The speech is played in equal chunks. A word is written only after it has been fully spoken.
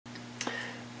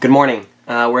Good morning.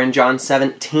 We're in John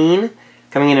 17,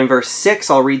 coming in verse 6.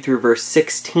 I'll read through verse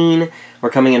 16. We're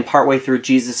coming in partway through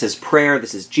Jesus' prayer.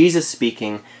 This is Jesus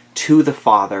speaking to the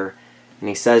Father, and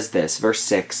he says this, verse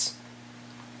 6,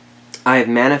 I have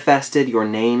manifested your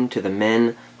name to the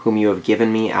men whom you have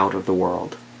given me out of the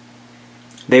world.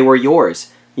 They were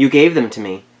yours. You gave them to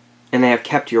me, and they have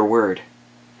kept your word.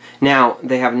 Now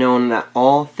they have known that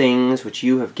all things which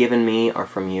you have given me are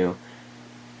from you.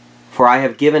 For I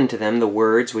have given to them the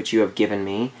words which you have given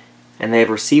me, and they have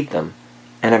received them,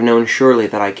 and have known surely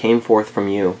that I came forth from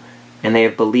you, and they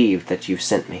have believed that you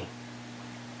sent me.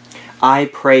 I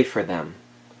pray for them.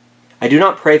 I do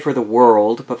not pray for the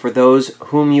world, but for those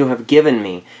whom you have given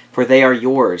me, for they are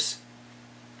yours.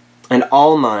 And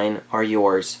all mine are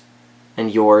yours,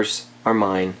 and yours are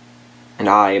mine, and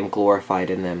I am glorified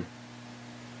in them.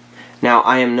 Now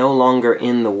I am no longer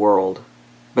in the world,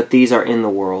 but these are in the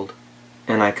world,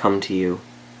 and I come to you.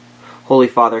 Holy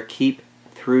Father, keep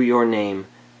through your name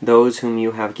those whom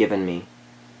you have given me,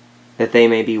 that they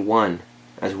may be one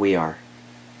as we are.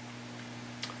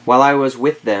 While I was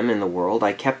with them in the world,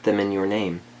 I kept them in your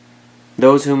name.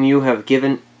 Those whom you have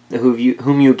given,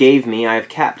 whom you gave me, I have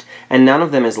kept, and none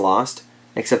of them is lost,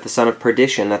 except the son of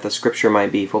perdition, that the scripture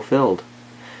might be fulfilled.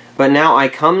 But now I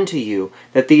come to you,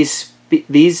 that these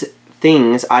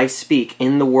things I speak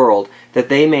in the world, that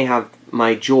they may have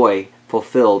my joy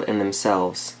fulfilled in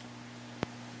themselves.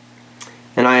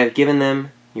 And I have given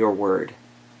them your word,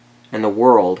 and the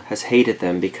world has hated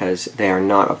them because they are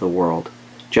not of the world,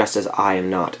 just as I am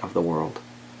not of the world.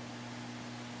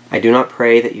 I do not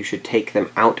pray that you should take them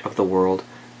out of the world,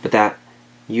 but that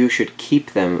you should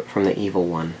keep them from the evil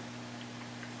one.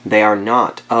 They are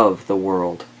not of the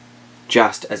world,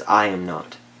 just as I am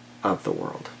not of the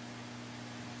world.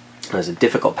 It was a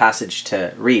difficult passage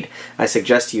to read. I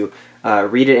suggest you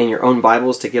read it in your own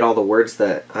Bibles to get all the words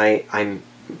that I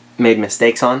made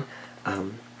mistakes on.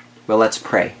 Well, let's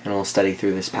pray, and we'll study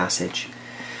through this passage.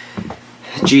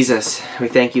 Jesus, we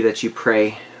thank you that you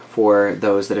pray for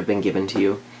those that have been given to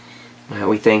you.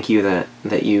 We thank you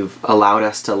that you've allowed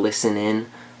us to listen in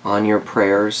on your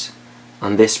prayers,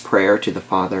 on this prayer to the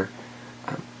Father.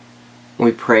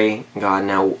 We pray, God,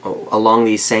 now along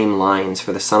these same lines,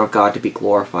 for the Son of God to be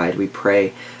glorified. We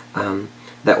pray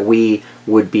that we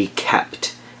would be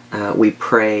kept. We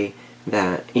pray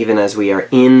that even as we are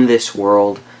in this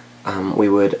world, we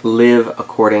would live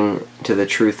according to the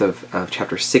truth of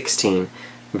chapter 16,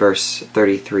 verse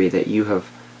 33, that you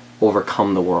have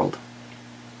overcome the world.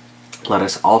 Let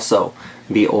us also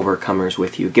be overcomers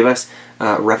with you. Give us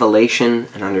revelation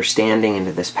and understanding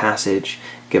into this passage.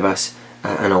 Give us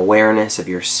an awareness of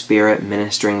your Spirit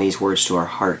ministering these words to our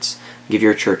hearts. Give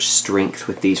your church strength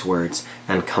with these words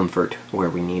and comfort where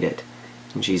we need it.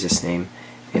 In Jesus' name,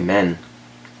 amen.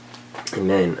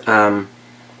 Amen.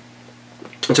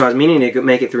 So I was meaning to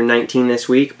make it through 19 this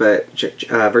week, but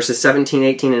verses 17,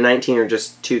 18, and 19 are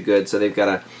just too good, so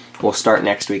we'll start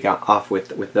next week off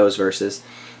with those verses.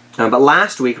 But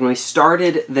last week, when we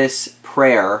started this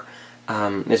prayer,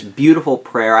 this beautiful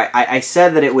prayer, I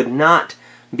said that it would not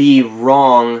be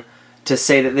wrong to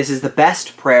say that this is the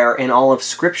best prayer in all of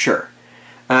Scripture,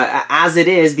 as it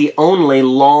is the only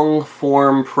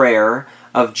long-form prayer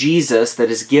of Jesus that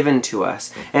is given to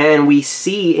us. And we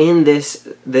see in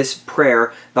this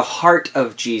prayer the heart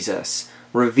of Jesus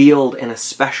revealed in a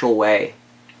special way.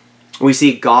 We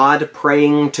see God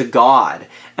praying to God,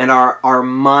 and our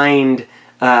mind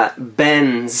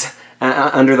bends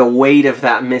under the weight of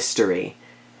that mystery.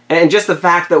 And just the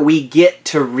fact that we get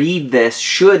to read this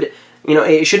should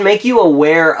make you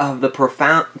aware of the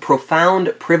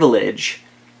profound privilege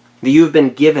that you've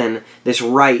been given, this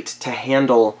right to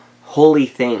handle holy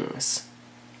things.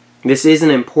 This is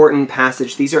an important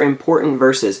passage. These are important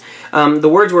verses. The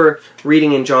words we're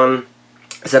reading in John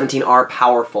 17 are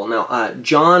powerful. Now,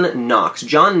 John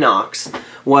Knox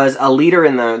was a leader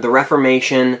in the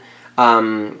Reformation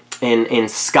in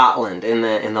Scotland in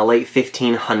the late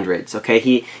 1500s. Okay,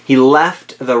 he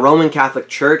left the Roman Catholic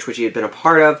Church, which he had been a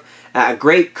part of, at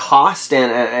great cost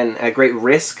and a great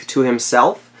risk to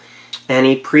himself, and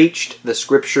he preached the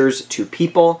Scriptures to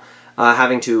people,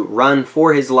 having to run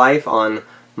for his life on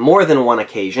more than one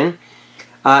occasion.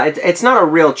 It's not a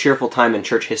real cheerful time in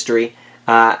church history,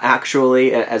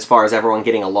 actually, as far as everyone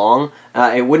getting along.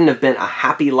 It wouldn't have been a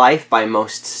happy life by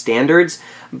most standards,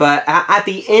 but at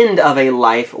the end of a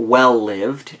life well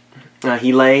lived,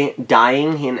 he lay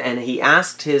dying, and he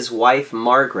asked his wife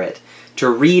Margaret to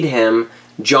read him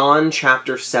John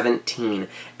chapter 17,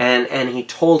 and he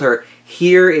told her,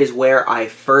 "Here is where I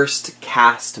first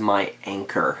cast my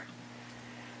anchor."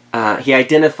 he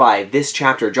identified this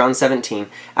chapter, John 17,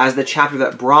 as the chapter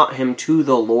that brought him to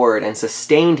the Lord and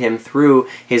sustained him through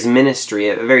his ministry,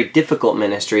 a very difficult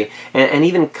ministry, and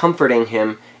even comforting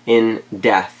him in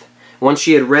death. Once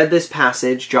she had read this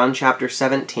passage, John chapter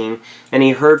 17, and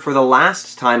he heard for the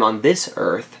last time on this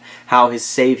earth how his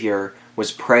Savior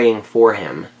was praying for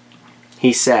him,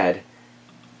 he said,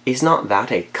 "Is not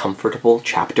that a comfortable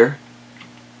chapter?"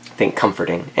 Think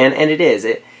comforting. And it is.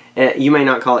 You may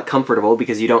not call it comfortable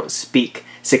because you don't speak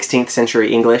 16th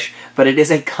century English, but it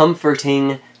is a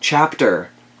comforting chapter.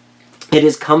 It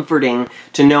is comforting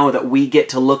to know that we get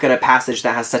to look at a passage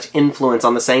that has such influence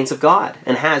on the saints of God,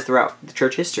 and has throughout the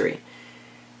church history.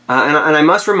 And I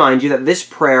must remind you that this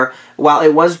prayer, while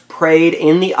it was prayed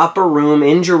in the upper room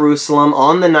in Jerusalem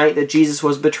on the night that Jesus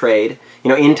was betrayed,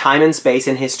 in time and space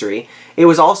in history, it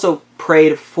was also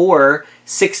prayed for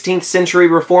 16th century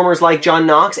reformers like John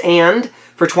Knox, and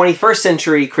for 21st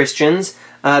century Christians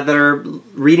that are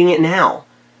reading it now.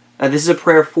 This is a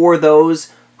prayer for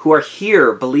those who are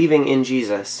here believing in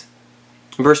Jesus.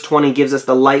 Verse 20 gives us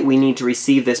the light we need to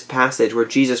receive this passage where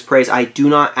Jesus prays, "I do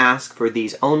not ask for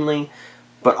these only,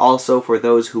 but also for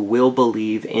those who will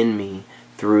believe in me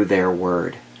through their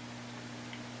word."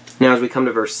 Now as we come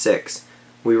to verse 6,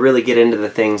 we really get into the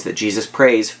things that Jesus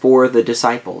prays for the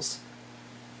disciples.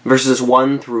 Verses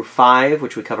 1 through 5,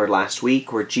 which we covered last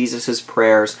week, were Jesus'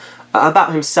 prayers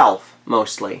about himself,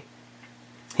 mostly.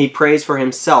 He prays for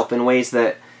himself in ways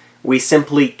that we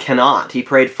simply cannot. He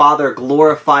prayed, "Father,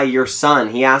 glorify your Son."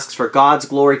 He asks for God's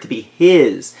glory to be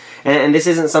his. And this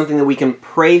isn't something that we can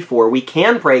pray for. We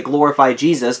can pray, "Glorify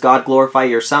Jesus, God glorify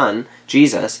your Son,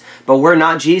 Jesus," but we're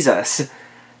not Jesus.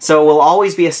 So we'll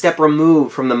always be a step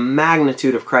removed from the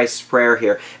magnitude of Christ's prayer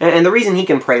here. And the reason he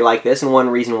can pray like this, and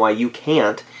one reason why you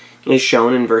can't, is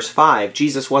shown in verse 5.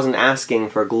 Jesus wasn't asking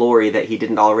for glory that he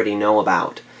didn't already know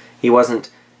about. He wasn't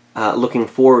looking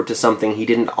forward to something he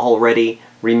didn't already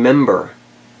remember.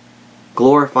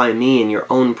 "Glorify me in your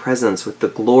own presence with the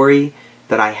glory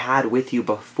that I had with you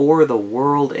before the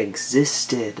world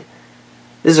existed."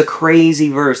 This is a crazy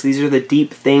verse. These are the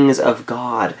deep things of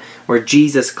God, where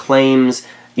Jesus claims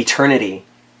eternity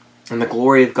and the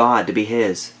glory of God to be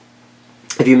his.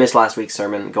 If you missed last week's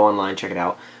sermon, go online, check it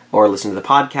out, or listen to the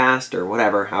podcast, or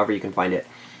whatever, however you can find it.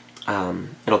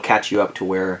 It'll catch you up to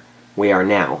where we are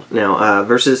now. Now,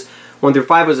 verses 1 through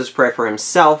 5 was his prayer for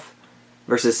himself.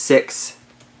 Verses 6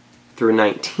 through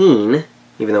 19,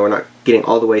 even though we're not getting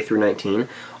all the way through 19,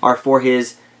 are for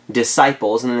his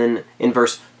disciples. And then in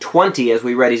verse 20, as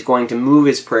we read, he's going to move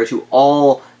his prayer to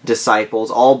all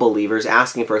disciples, all believers,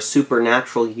 asking for a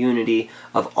supernatural unity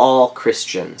of all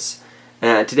Christians.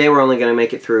 Today we're only going to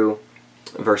make it through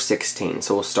verse 16,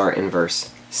 so we'll start in verse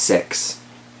 6.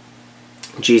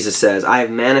 Jesus says, "I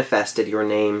have manifested your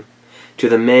name to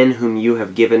the men whom you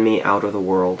have given me out of the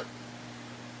world.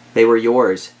 They were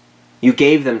yours. You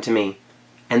gave them to me,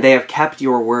 and they have kept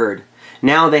your word.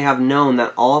 Now they have known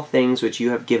that all things which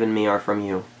you have given me are from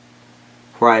you.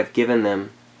 For I have given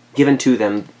to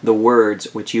them the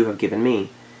words which you have given me,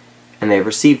 and they have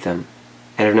received them,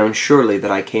 and have known surely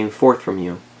that I came forth from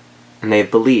you, and they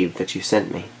have believed that you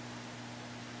sent me."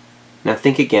 Now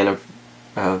think again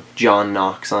of John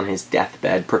Knox on his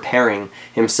deathbed, preparing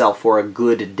himself for a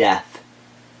good death.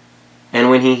 And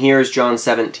when he hears John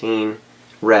 17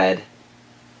 read,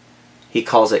 he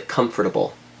calls it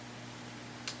comfortable.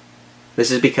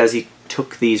 This is because he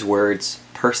took these words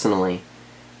personally.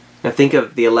 Now think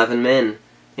of the 11 men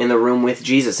in the room with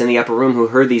Jesus, in the upper room, who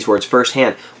heard these words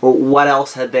firsthand. Well, what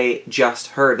else had they just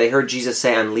heard? They heard Jesus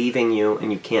say, "I'm leaving you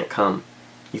and you can't come.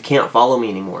 You can't follow me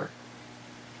anymore."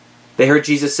 They heard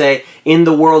Jesus say, "In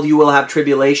the world you will have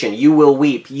tribulation. You will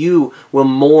weep. You will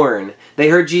mourn." They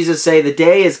heard Jesus say, "The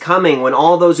day is coming when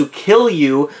all those who kill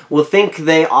you will think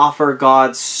they offer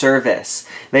God's service."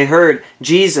 They heard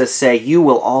Jesus say, "You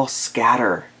will all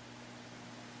scatter."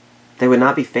 They would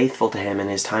not be faithful to him in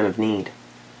his time of need.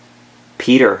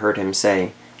 Peter heard him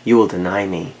say, "You will deny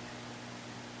me."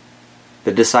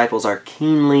 The disciples are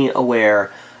keenly aware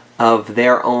of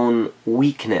their own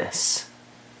weakness,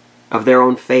 of their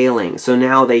own failing. So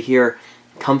now they hear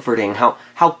comforting,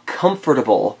 how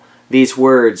comfortable these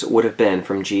words would have been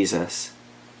from Jesus.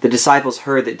 The disciples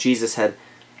heard that Jesus had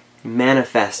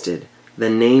manifested the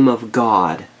name of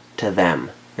God to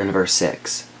them in verse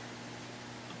 6.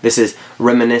 This is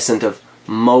reminiscent of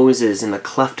Moses in the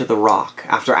cleft of the rock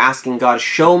after asking God,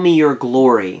 "Show me your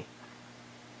glory."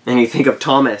 And you think of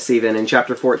Thomas even in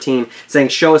chapter 14 saying,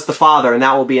 "Show us the Father and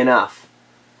that will be enough."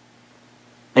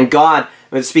 And God,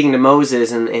 when speaking to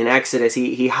Moses in Exodus,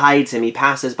 he hides him, he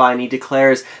passes by, and he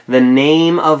declares the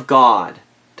name of God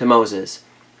to Moses.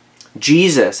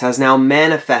 Jesus has now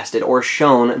manifested or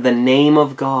shown the name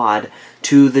of God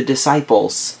to the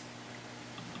disciples.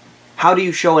 How do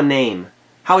you show a name?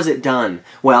 How is it done?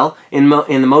 Well, in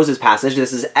the Moses passage,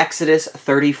 this is Exodus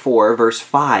 34, verse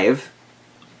 5.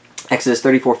 Exodus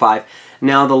 34, 5.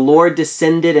 Now the Lord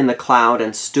descended in the cloud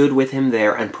and stood with him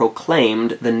there and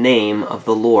proclaimed the name of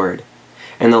the Lord.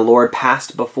 And the Lord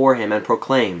passed before him and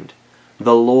proclaimed,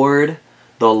 the Lord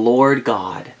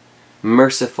God,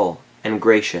 merciful and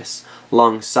gracious,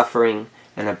 long-suffering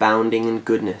and abounding in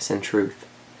goodness and truth,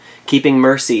 keeping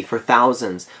mercy for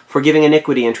thousands, forgiving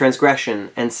iniquity and transgression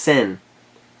and sin,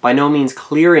 by no means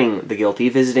clearing the guilty,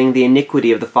 visiting the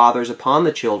iniquity of the fathers upon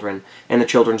the children and the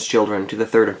children's children to the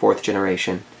third and fourth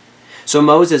generation. So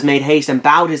Moses made haste and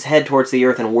bowed his head towards the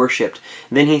earth and worshipped.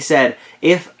 Then he said,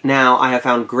 If now I have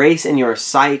found grace in your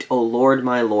sight, O Lord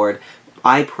my Lord,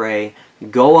 I pray,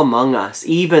 go among us,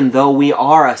 even though we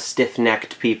are a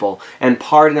stiff-necked people, and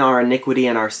pardon our iniquity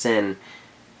and our sin,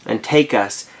 and take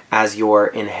us as your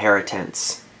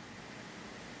inheritance.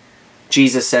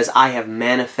 Jesus says, I have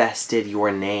manifested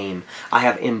your name. I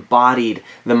have embodied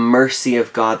the mercy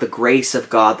of God, the grace of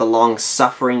God, the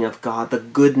long-suffering of God, the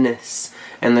goodness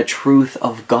and the truth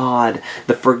of God,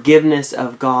 the forgiveness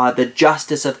of God, the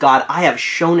justice of God. I have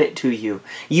shown it to you.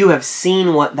 You have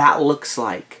seen what that looks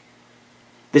like.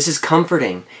 This is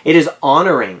comforting. It is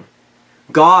honoring.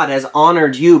 God has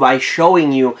honored you by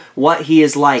showing you what he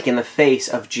is like in the face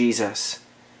of Jesus.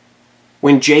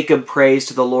 When Jacob prays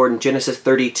to the Lord in Genesis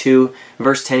 32,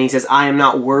 verse 10, he says, I am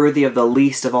not worthy of the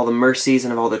least of all the mercies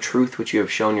and of all the truth which you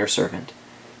have shown your servant.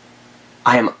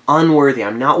 I am unworthy.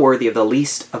 I'm not worthy of the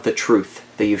least of the truth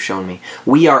that you've shown me.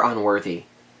 We are unworthy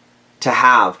to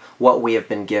have what we have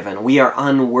been given. We are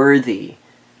unworthy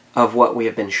of what we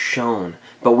have been shown,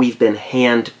 but we've been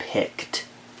handpicked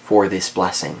for this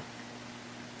blessing.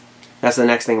 That's the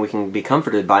next thing we can be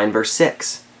comforted by in verse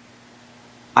 6.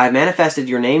 I have manifested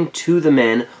your name to the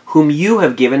men whom you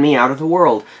have given me out of the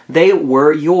world. They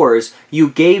were yours. You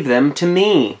gave them to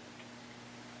me.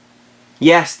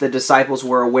 Yes, the disciples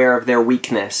were aware of their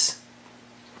weakness.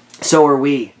 So are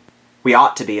we. We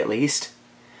ought to be, at least.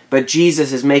 But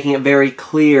Jesus is making it very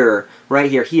clear right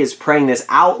here. He is praying this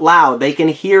out loud. They can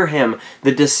hear him.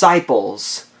 The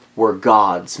disciples were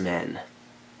God's men.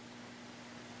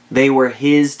 They were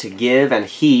his to give, and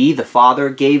he, the Father,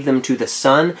 gave them to the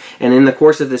Son. And in the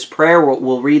course of this prayer,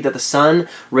 we'll read that the Son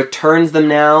returns them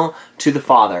now to the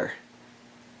Father.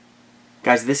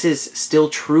 Guys, this is still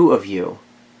true of you.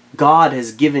 God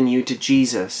has given you to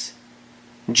Jesus.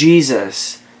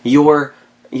 Jesus, your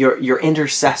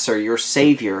intercessor, your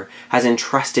Savior, has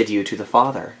entrusted you to the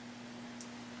Father.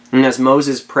 And as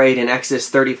Moses prayed in Exodus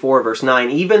 34, verse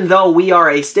 9, even though we are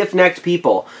a stiff-necked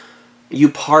people, you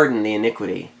pardon the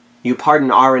iniquity. You pardon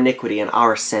our iniquity and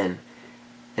our sin,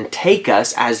 and take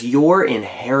us as your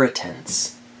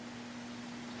inheritance.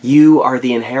 You are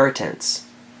the inheritance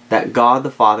that God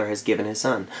the Father has given his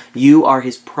Son. You are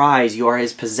his prize. You are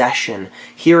his possession.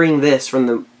 Hearing this from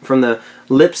the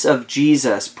lips of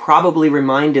Jesus probably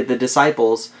reminded the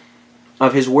disciples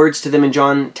of his words to them in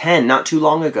John 10, not too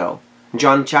long ago. In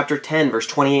John chapter 10, verse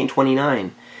 28 and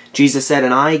 29, Jesus said,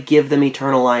 And I give them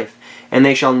eternal life, and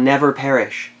they shall never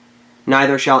perish.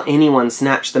 Neither shall anyone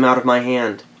snatch them out of my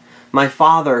hand. My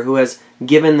Father who has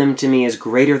given them to me is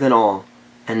greater than all,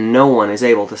 and no one is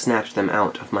able to snatch them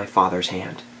out of my Father's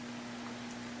hand.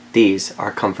 These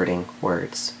are comforting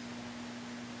words.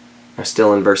 Now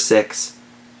still in verse 6,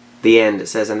 the end, it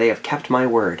says, And they have kept my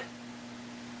word.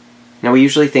 Now we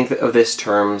usually think of this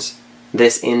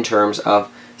in terms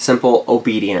of simple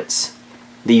obedience.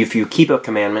 That if you keep a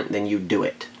commandment, then you do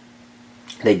it.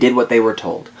 They did what they were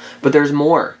told. But there's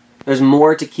more. There's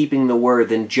more to keeping the word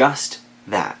than just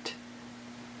that.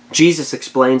 Jesus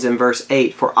explains in verse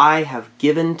 8, For I have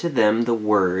given to them the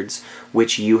words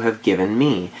which you have given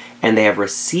me, and they have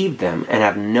received them, and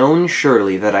have known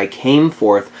surely that I came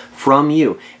forth from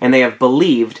you, and they have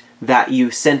believed that you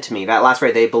sent me. That last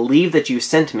phrase, they believe that you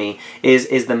sent me,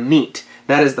 is the meat.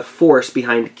 That is the force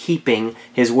behind keeping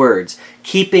his words.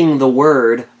 Keeping the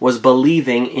word was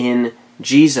believing in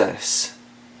Jesus.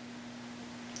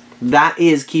 That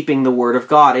is keeping the word of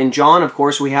God. In John, of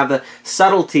course, we have the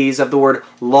subtleties of the word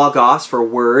logos for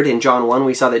word. In John 1,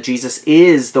 we saw that Jesus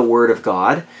is the word of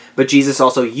God. But Jesus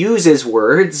also uses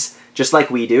words, just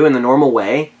like we do, in the normal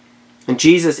way. And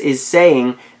Jesus is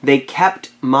saying, they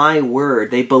kept my word.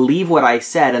 They believe what I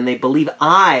said, and they believe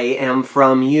I am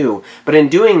from you. But in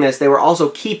doing this, they were also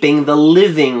keeping the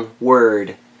living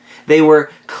word. They were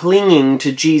clinging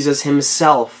to Jesus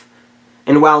himself.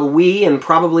 And while we, and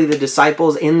probably the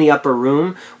disciples in the upper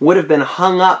room, would have been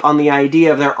hung up on the idea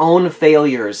of their own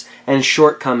failures and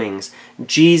shortcomings,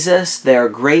 Jesus, their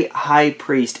great high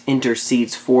priest,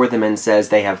 intercedes for them and says,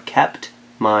 they have kept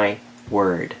my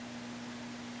word.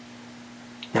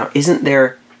 Now, isn't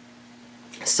there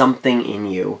something in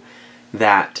you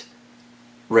that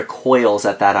recoils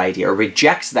at that idea or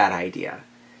rejects that idea?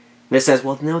 That says,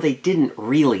 well, no, they didn't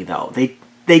really, though.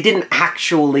 They didn't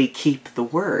actually keep the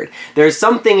word. There's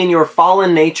something in your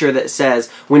fallen nature that says,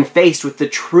 when faced with the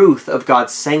truth of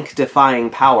God's sanctifying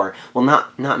power, well,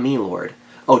 not me, Lord.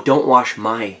 Oh, don't wash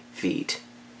my feet.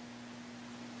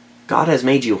 God has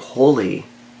made you holy.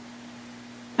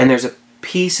 And there's a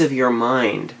piece of your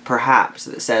mind, perhaps,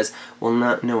 that says, well,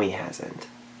 no, he hasn't.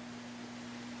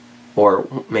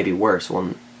 Or maybe worse,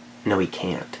 well, no, he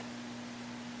can't.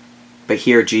 But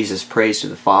here Jesus prays to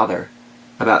the Father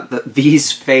about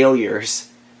these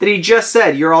failures that he just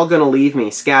said, you're all going to leave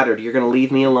me scattered, you're going to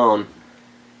leave me alone.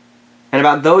 And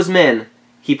about those men,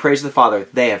 he prays to the Father,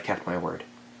 they have kept my word.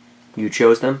 You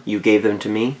chose them, you gave them to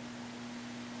me.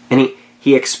 And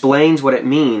he explains what it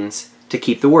means to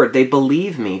keep the word. They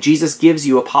believe me. Jesus gives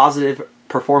you a positive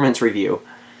performance review.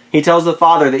 He tells the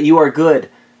Father that you are good,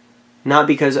 not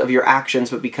because of your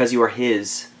actions, but because you are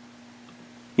his.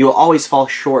 You will always fall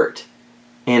short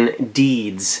in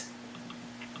deeds.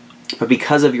 But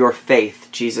because of your faith,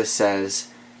 Jesus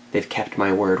says, they've kept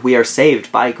my word. We are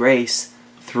saved by grace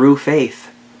through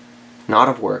faith, not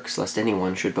of works, lest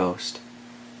anyone should boast.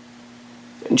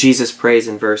 Jesus prays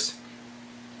in verse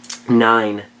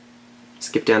 9.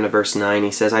 Skip down to verse 9.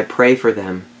 He says, I pray for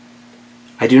them.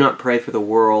 I do not pray for the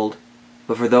world,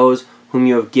 but for those whom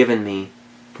you have given me,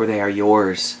 for they are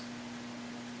yours.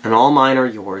 And all mine are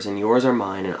yours, and yours are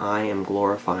mine, and I am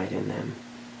glorified in them.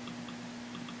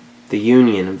 The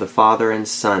union of the Father and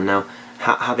Son. Now,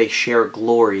 how they share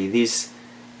glory. These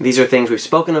are things we've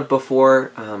spoken of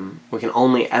before. We can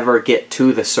only ever get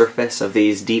to the surface of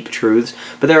these deep truths.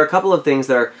 But there are a couple of things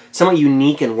that are somewhat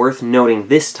unique and worth noting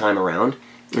this time around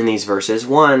in these verses.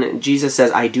 One, Jesus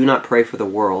says, I do not pray for the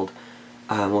world.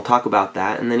 We'll talk about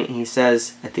that. And then he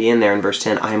says at the end there in verse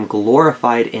 10, I am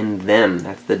glorified in them.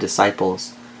 That's the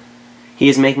disciples. He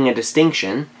is making a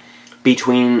distinction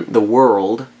between the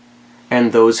world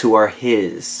and those who are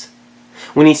his.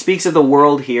 When he speaks of the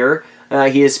world here,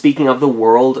 he is speaking of the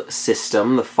world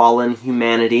system, the fallen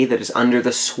humanity that is under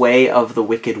the sway of the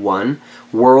wicked one.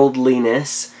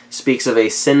 Worldliness speaks of a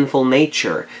sinful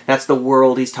nature. That's the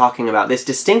world he's talking about. This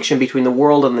distinction between the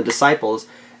world and the disciples,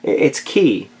 it's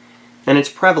key. And it's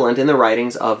prevalent in the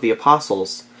writings of the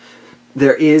apostles.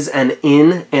 There is an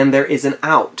in and there is an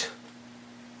out.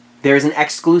 There is an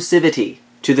exclusivity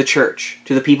to the church,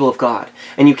 to the people of God.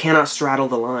 And you cannot straddle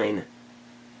the line.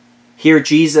 Here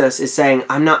Jesus is saying,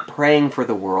 I'm not praying for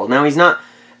the world. Now he's not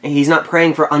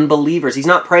praying for unbelievers. He's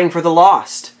not praying for the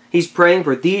lost. He's praying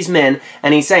for these men,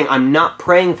 and he's saying, I'm not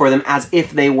praying for them as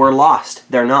if they were lost.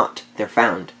 They're not. They're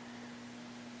found.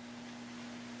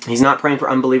 He's not praying for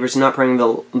unbelievers. He's not praying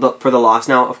for the lost.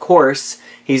 Now, of course,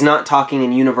 he's not talking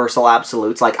in universal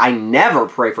absolutes, like, I never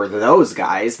pray for those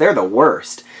guys. They're the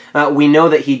worst. We know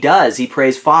that he does. He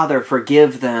prays, Father,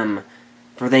 forgive them,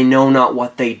 for they know not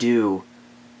what they do.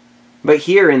 But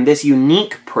here in this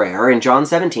unique prayer, in John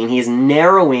 17, he is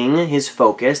narrowing his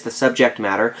focus, the subject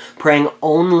matter, praying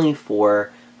only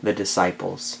for the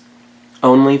disciples.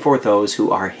 Only for those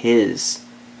who are his.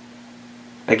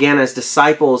 Again, as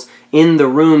disciples in the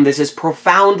room, this is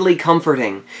profoundly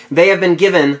comforting. They have been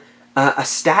given a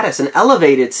status, an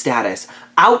elevated status,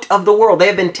 out of the world. They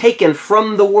have been taken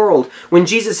from the world. When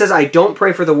Jesus says, I don't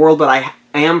pray for the world, but I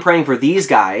am praying for these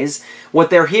guys, what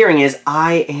they're hearing is,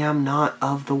 I am not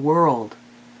of the world.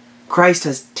 Christ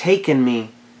has taken me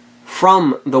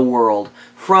from the world,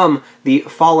 from the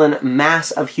fallen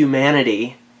mass of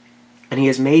humanity, and he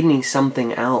has made me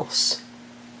something else.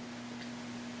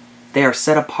 They are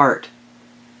set apart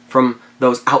from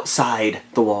those outside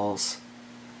the walls.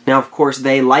 Now, of course,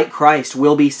 they, like Christ,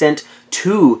 will be sent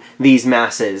to these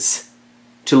masses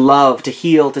to love, to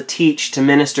heal, to teach, to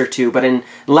minister to. But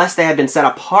unless they had been set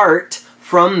apart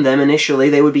from them initially,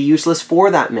 they would be useless for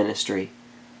that ministry.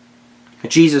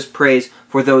 Jesus prays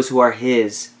for those who are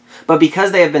his. But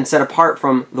because they have been set apart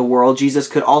from the world, Jesus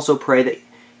could also pray that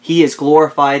he is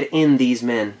glorified in these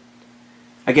men.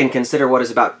 Again, consider what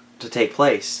is about to take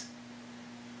place.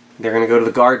 They're going to go to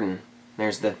the garden.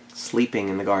 There's the sleeping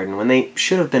in the garden when they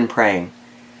should have been praying.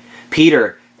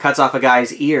 Peter cuts off a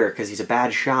guy's ear because he's a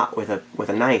bad shot with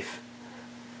a knife.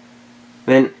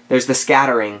 Then there's the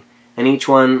scattering, and each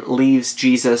one leaves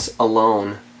Jesus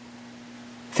alone.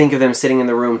 Think of them sitting in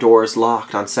the room, doors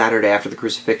locked, on Saturday after the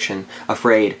crucifixion,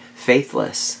 afraid,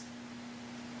 faithless.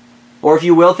 Or if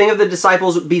you will, think of the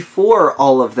disciples before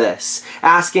all of this,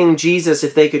 asking Jesus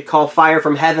if they could call fire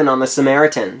from heaven on the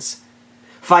Samaritans,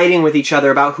 fighting with each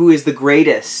other about who is the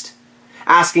greatest,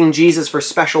 asking Jesus for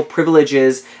special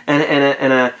privileges and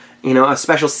a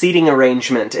special seating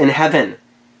arrangement in heaven.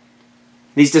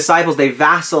 These disciples, they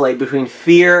vacillate between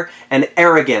fear and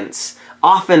arrogance,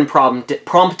 often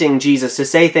prompting Jesus to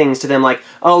say things to them like,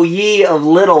 "O ye of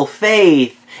little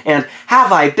faith," and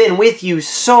 "Have I been with you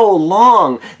so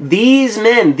long?" These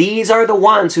men, these are the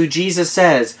ones who Jesus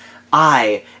says,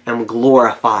 "I am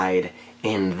glorified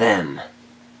in them.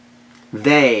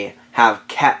 They have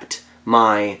kept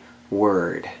my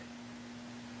word."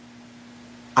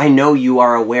 I know you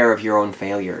are aware of your own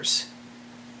failures.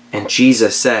 And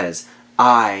Jesus says,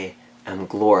 "I am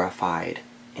glorified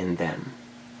in them."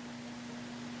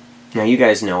 Now you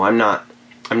guys know I'm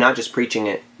not just preaching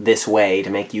it this way to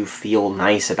make you feel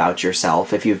nice about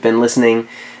yourself. If you've been listening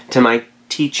to my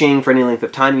teaching for any length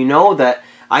of time, you know that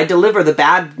I deliver the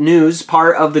bad news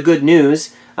part of the good news.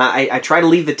 I try to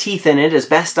leave the teeth in it as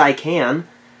best I can.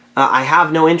 I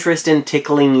have no interest in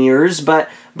tickling ears, but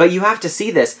you have to see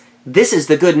this. This is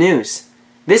the good news.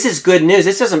 This is good news.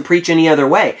 This doesn't preach any other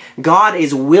way. God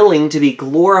is willing to be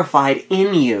glorified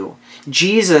in you.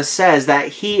 Jesus says that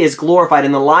He is glorified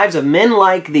in the lives of men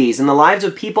like these, in the lives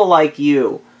of people like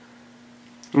you.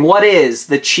 What is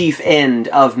the chief end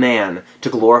of man? To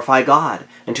glorify God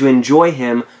and to enjoy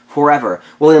Him forever.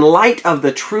 Well, in light of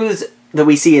the truths that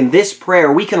we see in this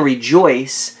prayer, we can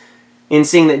rejoice in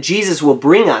seeing that Jesus will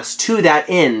bring us to that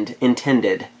end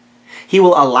intended. He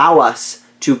will allow us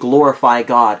to glorify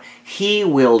God. He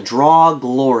will draw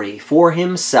glory for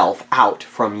Himself out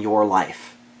from your life.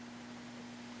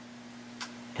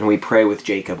 And we pray with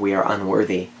Jacob, we are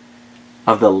unworthy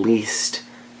of the least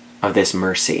of this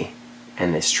mercy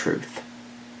and this truth.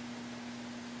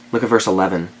 Look at verse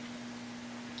 11.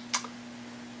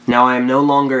 "Now I am no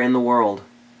longer in the world,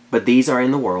 but these are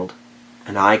in the world,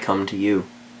 and I come to you.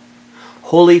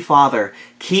 Holy Father,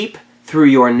 keep through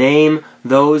your name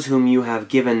those whom you have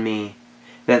given me,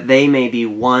 that they may be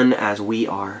one as we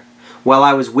are. While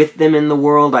I was with them in the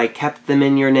world, I kept them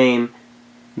in your name.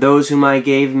 Those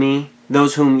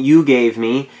whom you gave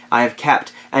me, I have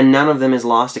kept, and none of them is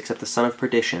lost except the son of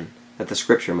perdition, that the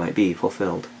scripture might be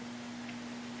fulfilled."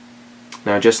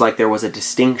 Now, just like there was a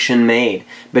distinction made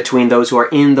between those who are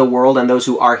in the world and those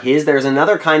who are His, there's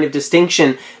another kind of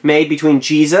distinction made between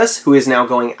Jesus, who is now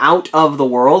going out of the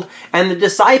world, and the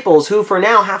disciples who for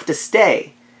now have to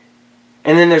stay.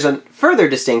 And then there's a further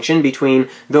distinction between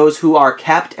those who are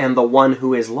kept and the one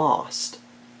who is lost.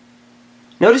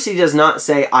 Notice He does not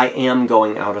say, "I am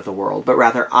going out of the world," but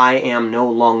rather, "I am no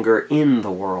longer in the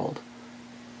world."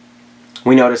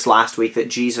 We noticed last week that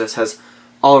Jesus has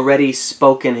already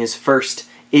spoken His first,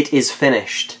 "It is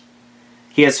finished."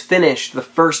 He has finished the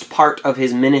first part of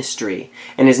His ministry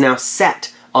and is now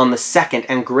set on the second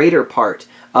and greater part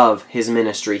of His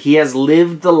ministry. He has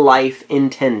lived the life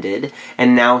intended,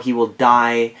 and now He will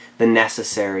die the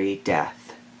necessary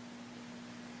death.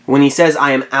 When He says,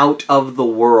 "I am out of the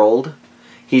world,"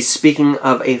 He's speaking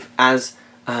of a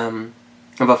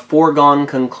foregone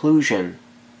conclusion.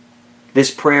 This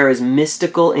prayer is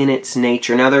mystical in its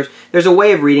nature. Now, there's a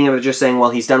way of reading of it just saying,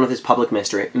 well, He's done with His public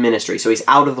ministry, so He's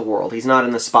out of the world. He's not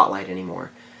in the spotlight anymore.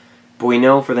 But we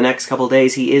know for the next couple of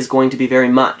days He is going to be very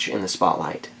much in the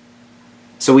spotlight.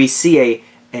 So we see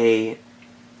a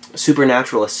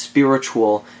supernatural, a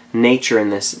spiritual nature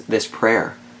in this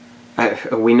prayer.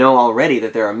 We know already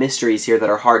that there are mysteries here that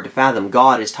are hard to fathom.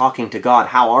 God is talking to God.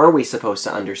 How are we supposed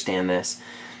to understand this?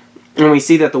 And we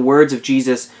see that the words of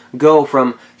Jesus go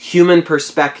from human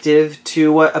perspective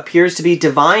to what appears to be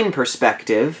divine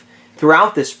perspective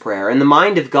throughout this prayer. In the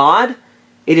mind of God,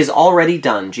 it is already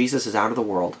done. Jesus is out of the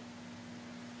world.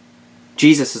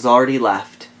 Jesus has already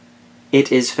left.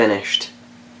 It is finished.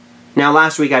 Now,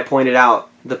 last week I pointed out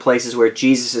the places where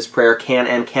Jesus' prayer can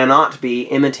and cannot be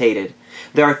imitated.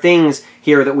 There are things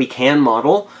here that we can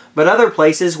model, but other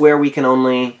places where we can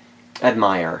only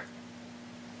admire.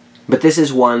 But this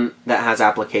is one that has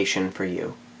application for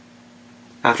you.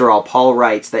 After all, Paul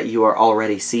writes that you are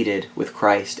already seated with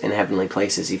Christ in heavenly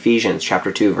places. Ephesians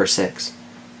chapter 2, verse 6.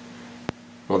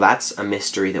 Well, that's a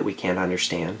mystery that we can't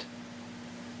understand.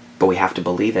 But we have to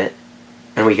believe it,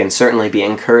 and we can certainly be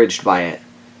encouraged by it.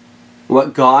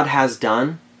 What God has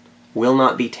done will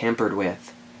not be tampered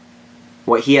with.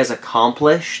 What He has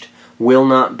accomplished will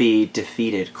not be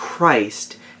defeated.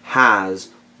 Christ has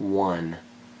won,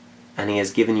 and He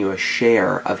has given you a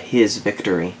share of His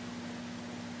victory.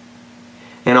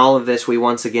 In all of this, we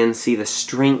once again see the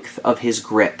strength of his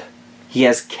grip. He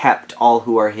has kept all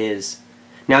who are his.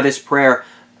 Now this prayer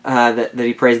that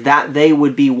he prays, that they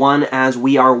would be one as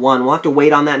we are one. We'll have to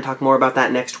wait on that and talk more about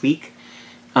that next week.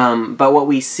 But what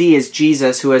we see is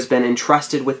Jesus, who has been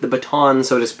entrusted with the baton,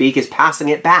 so to speak, is passing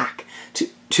it back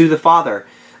to the Father.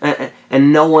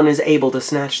 And no one is able to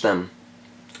snatch them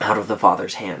out of the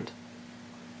Father's hand.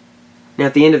 Now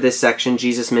at the end of this section,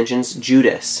 Jesus mentions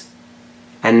Judas.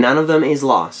 And none of them is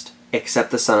lost,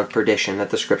 except the son of perdition, that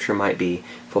the scripture might be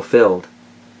fulfilled.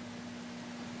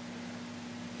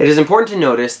 It is important to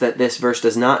notice that this verse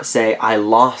does not say, I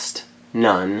lost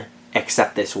none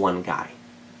except this one guy.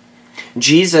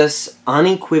 Jesus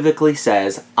unequivocally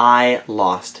says, I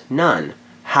lost none.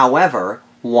 However,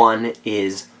 one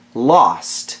is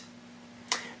lost.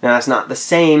 Now that's not the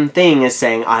same thing as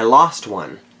saying, I lost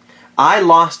one. I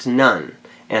lost none,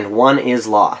 and one is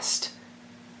lost.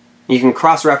 You can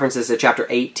cross-reference this at chapter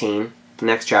 18, the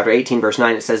next chapter, 18 verse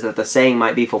 9. It says that the saying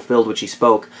might be fulfilled which he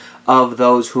spoke, of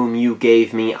those whom you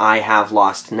gave me, I have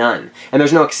lost none. And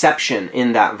there's no exception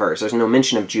in that verse. There's no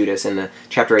mention of Judas in the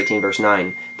chapter 18 verse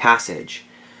 9 passage.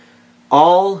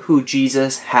 All who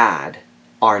Jesus had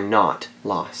are not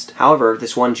lost. However,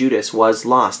 this one Judas was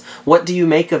lost. What do you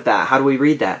make of that? How do we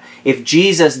read that? If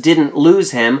Jesus didn't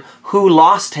lose him, who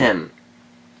lost him?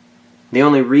 The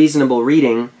only reasonable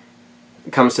reading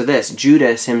comes to this: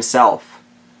 Judas himself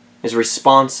is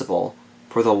responsible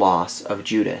for the loss of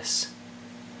Judas.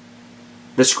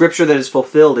 The scripture that is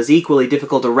fulfilled is equally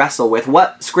difficult to wrestle with.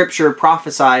 What scripture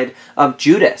prophesied of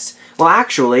Judas? Well,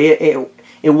 actually,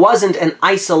 it wasn't an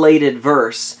isolated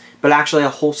verse, but actually a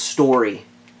whole story.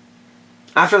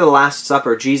 After the Last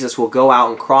Supper, Jesus will go out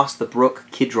and cross the brook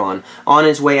Kidron on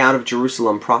his way out of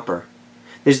Jerusalem proper.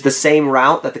 This is the same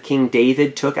route that the King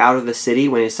David took out of the city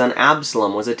when his son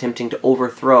Absalom was attempting to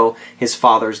overthrow his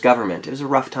father's government. It was a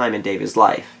rough time in David's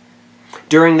life.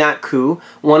 During that coup,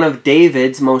 one of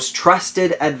David's most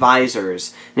trusted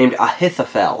advisors, named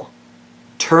Ahithophel,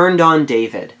 turned on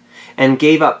David and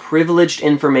gave up privileged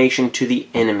information to the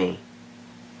enemy.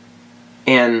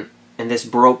 And this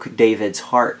broke David's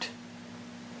heart.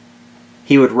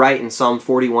 He would write in Psalm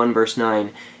 41 verse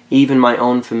 9, even my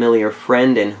own familiar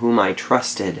friend in whom I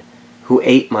trusted, who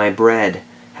ate my bread,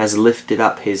 has lifted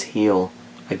up his heel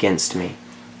against me.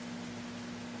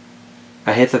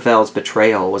 Ahithophel's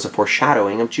betrayal was a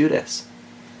foreshadowing of Judas.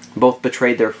 Both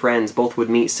betrayed their friends. Both would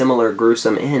meet similar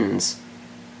gruesome ends.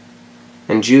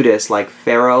 And Judas, like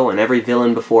Pharaoh and every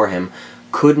villain before him,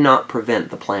 could not prevent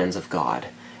the plans of God,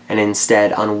 and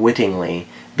instead unwittingly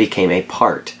became a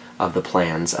part of the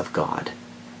plans of God.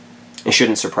 It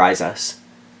shouldn't surprise us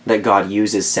that God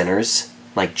uses sinners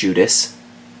like Judas.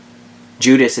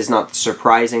 Judas is not the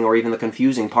surprising or even the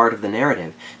confusing part of the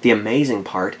narrative. The amazing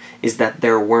part is that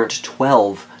there weren't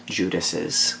 12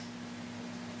 Judases.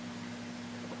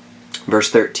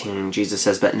 Verse 13, Jesus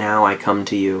says, but now I come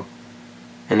to you,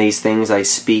 and these things I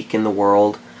speak in the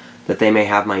world, that they may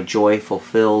have my joy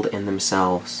fulfilled in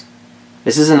themselves.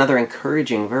 This is another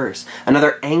encouraging verse,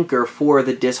 another anchor for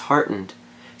the disheartened.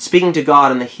 Speaking to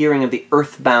God in the hearing of the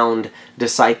earthbound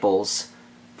disciples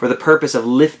for the purpose of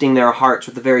lifting their hearts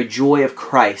with the very joy of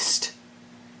Christ.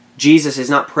 Jesus is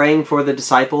not praying for the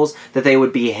disciples that they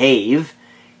would behave.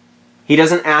 He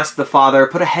doesn't ask the Father,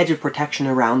 put a hedge of protection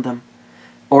around them,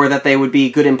 or that they would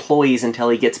be good employees until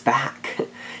he gets back.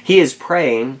 He is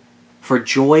praying for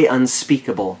joy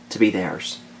unspeakable to be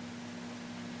theirs.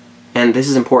 And this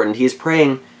is important. He is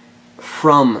praying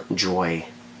from joy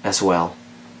as well.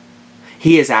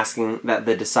 He is asking that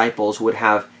the disciples would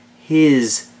have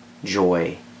his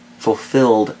joy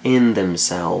fulfilled in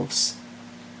themselves.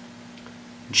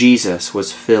 Jesus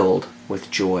was filled with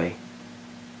joy.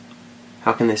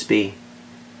 How can this be?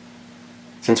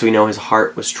 Since we know his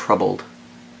heart was troubled.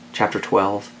 Chapter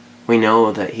 12. We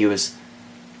know that he was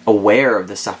aware of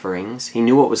the sufferings. He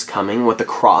knew what was coming, what the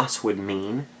cross would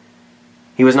mean.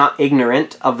 He was not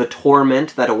ignorant of the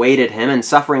torment that awaited him, and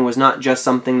suffering was not just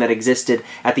something that existed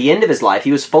at the end of his life.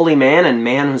 He was fully man, and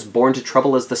man was born to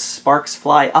trouble as the sparks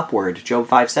fly upward. Job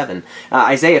 5:7.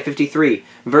 Isaiah 53,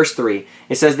 verse 3.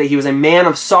 It says that he was a man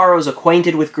of sorrows,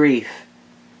 acquainted with grief.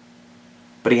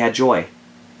 But he had joy,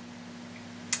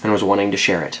 and was wanting to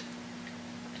share it.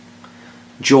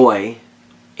 Joy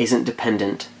isn't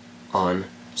dependent on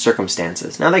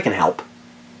circumstances. Now they can help,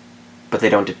 but they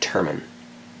don't determine.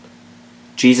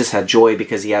 Jesus had joy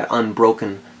because he had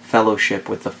unbroken fellowship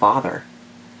with the Father.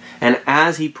 And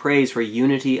as he prays for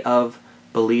unity of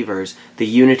believers, the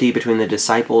unity between the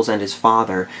disciples and his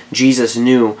Father, Jesus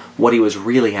knew what he was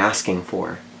really asking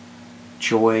for.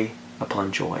 Joy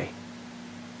upon joy.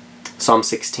 Psalm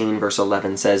 16 verse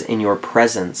 11 says, "In your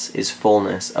presence is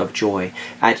fullness of joy.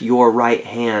 At your right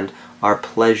hand are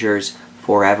pleasures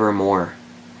forevermore."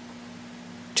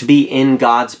 To be in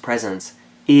God's presence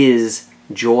is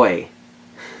joy.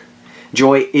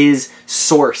 Joy is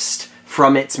sourced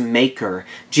from its maker.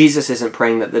 Jesus isn't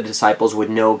praying that the disciples would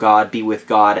know God, be with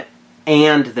God,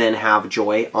 and then have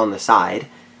joy on the side.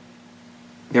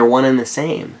 They're one and the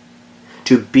same.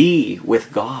 To be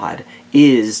with God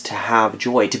is to have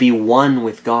joy. To be one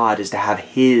with God is to have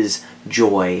His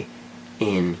joy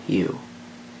in you.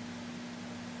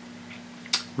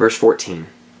 Verse 14.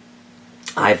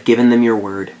 "I've given them your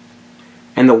word,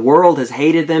 and the world has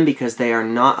hated them because they are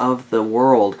not of the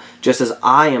world, just as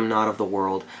I am not of the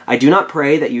world. I do not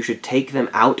pray that you should take them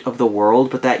out of the world,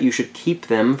 but that you should keep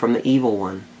them from the evil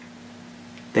one.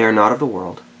 They are not of the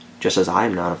world, just as I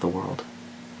am not of the world."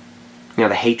 You know,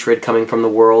 the hatred coming from the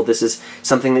world, this is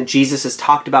something that Jesus has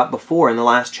talked about before in the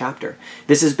last chapter.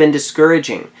 This has been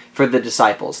discouraging for the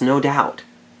disciples, no doubt.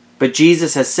 But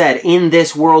Jesus has said, "In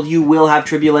this world you will have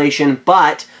tribulation,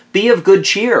 but be of good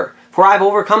cheer, for I've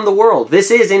overcome the world."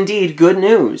 This is indeed good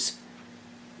news.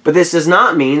 But this does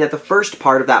not mean that the first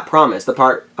part of that promise, the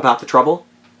part about the trouble,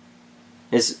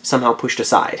 is somehow pushed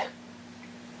aside.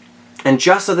 And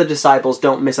just so the disciples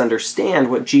don't misunderstand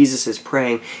what Jesus is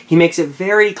praying, he makes it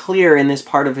very clear in this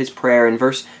part of his prayer in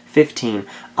verse 15,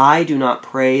 "I do not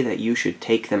pray that you should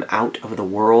take them out of the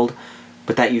world,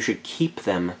 but that you should keep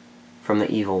them from the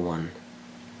evil one."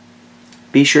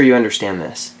 Be sure you understand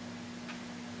this.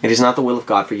 It is not the will of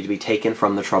God for you to be taken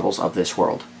from the troubles of this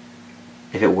world.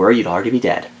 If it were, you'd already be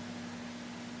dead.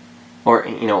 Or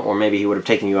maybe he would have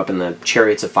taken you up in the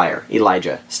chariots of fire,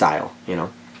 Elijah style,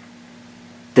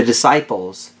 The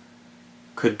disciples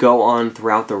could go on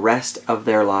throughout the rest of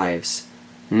their lives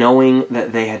knowing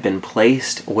that they had been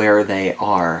placed where they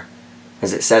are,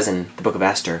 as it says in the book of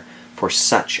Esther, for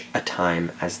such a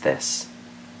time as this.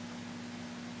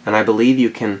 And I believe you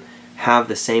can have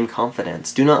the same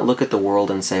confidence. Do not look at the world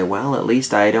and say, "Well, at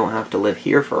least I don't have to live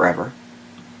here forever."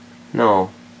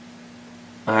 No.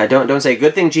 Don't say,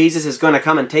 "Good thing Jesus is going to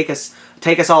come and take us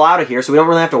all out of here, so we don't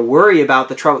really have to worry about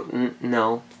the trouble."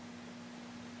 No.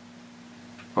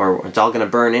 Or it's all going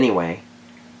to burn anyway.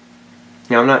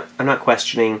 Now, I'm not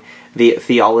questioning the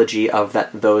theology of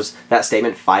that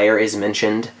statement. Fire is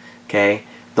mentioned, okay?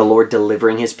 The Lord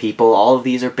delivering His people. All of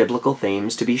these are biblical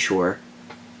themes, to be sure.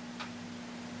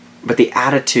 But the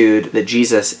attitude that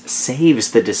Jesus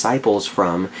saves the disciples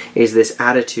from is this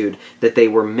attitude that they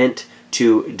were meant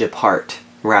to depart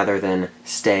rather than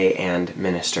stay and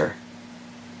minister.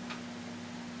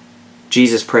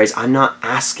 Jesus prays, "I'm not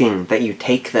asking that you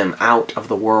take them out of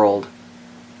the world.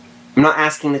 I'm not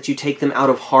asking that you take them out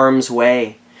of harm's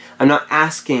way. I'm not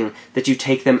asking that you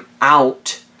take them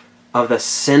out of the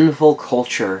sinful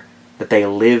culture that they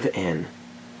live in."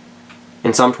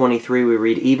 In Psalm 23 we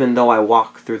read, "Even though I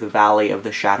walk through the valley of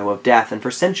the shadow of death." And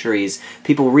for centuries,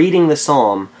 people reading the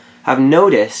psalm have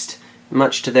noticed,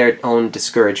 much to their own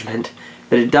discouragement,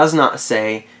 that it does not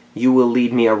say, "You will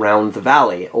lead me around the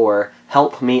valley," or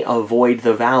 "Help me avoid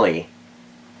the valley."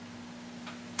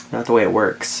 Not the way it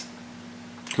works.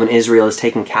 When Israel is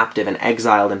taken captive and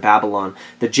exiled in Babylon,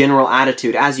 the general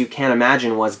attitude, as you can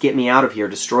imagine, was, "Get me out of here,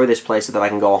 destroy this place so that I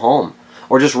can go home."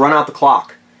 Or just run out the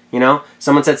clock.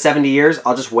 Someone said 70 years,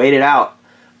 I'll just wait it out.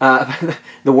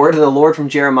 The word of the Lord from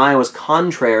Jeremiah was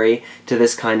contrary to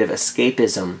this kind of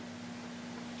escapism.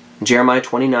 Jeremiah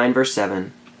 29 verse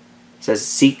 7 says,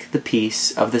 "Seek the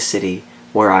peace of the city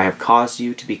where I have caused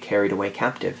you to be carried away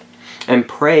captive, and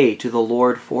pray to the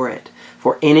Lord for it,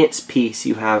 for in its peace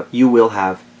you will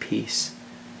have peace."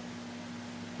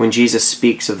 When Jesus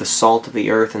speaks of the salt of the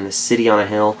earth and the city on a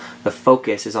hill, the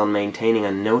focus is on maintaining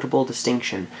a notable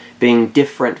distinction, being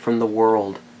different from the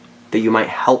world, that you might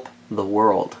help the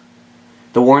world.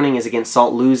 The warning is against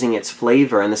salt losing its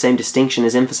flavor, and the same distinction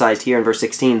is emphasized here in verse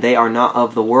 16. They are not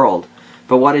of the world.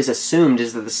 But what is assumed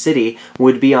is that the city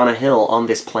would be on a hill on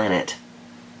this planet,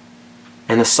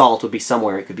 and the salt would be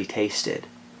somewhere it could be tasted.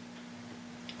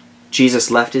 Jesus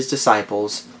left His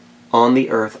disciples on the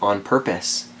earth on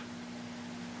purpose.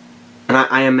 And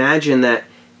I imagine that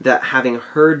having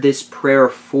heard this prayer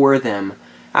for them,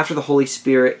 after the Holy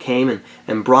Spirit came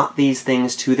and brought these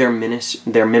things to their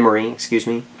memory,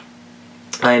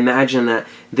 I imagine that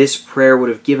this prayer would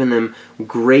have given them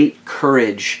great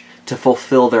courage to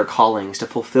fulfill their callings, to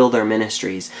fulfill their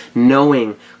ministries,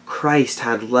 knowing Christ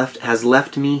has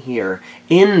left me here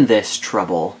in this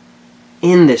trouble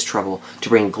to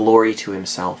bring glory to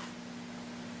Himself.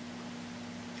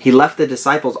 He left the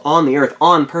disciples on the earth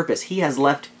on purpose. He has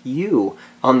left you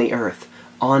on the earth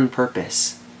on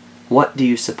purpose. What do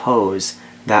you suppose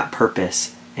that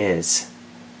purpose is.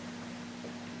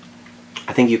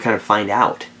 I think you kind of find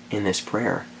out in this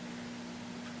prayer,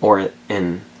 or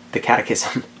in the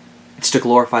Catechism. It's to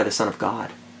glorify the Son of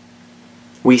God.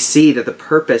 We see that the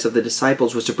purpose of the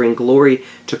disciples was to bring glory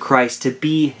to Christ, to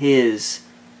be His,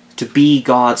 to be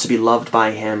God's, to be loved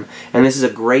by Him. And this is a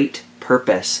great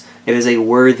purpose. It is a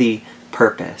worthy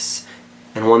purpose,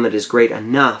 and one that is great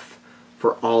enough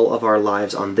for all of our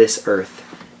lives on this earth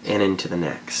and into the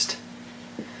next.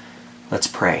 Let's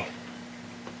pray.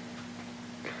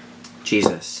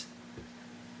 Jesus,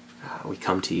 we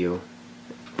come to you,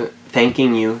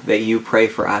 thanking you that you pray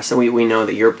for us. And we know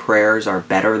that your prayers are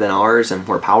better than ours and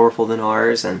more powerful than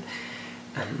ours. And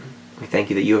we thank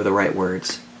you that you have the right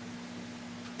words.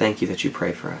 Thank you that you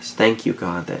pray for us. Thank you,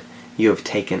 God, that you have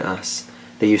taken us,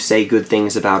 that you say good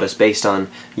things about us based on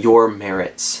your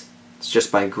merits. It's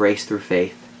just by grace through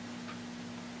faith.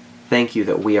 Thank you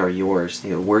that we are yours.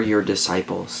 We're your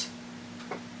disciples.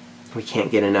 We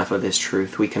can't get enough of this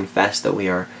truth. We confess that we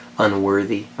are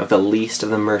unworthy of the least of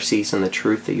the mercies and the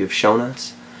truth that you've shown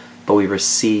us, but we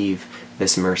receive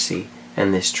this mercy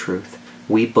and this truth.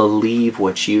 We believe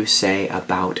what you say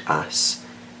about us.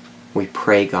 We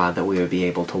pray, God, that we would be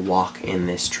able to walk in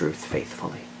this truth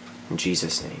faithfully. In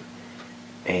Jesus' name,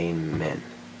 amen.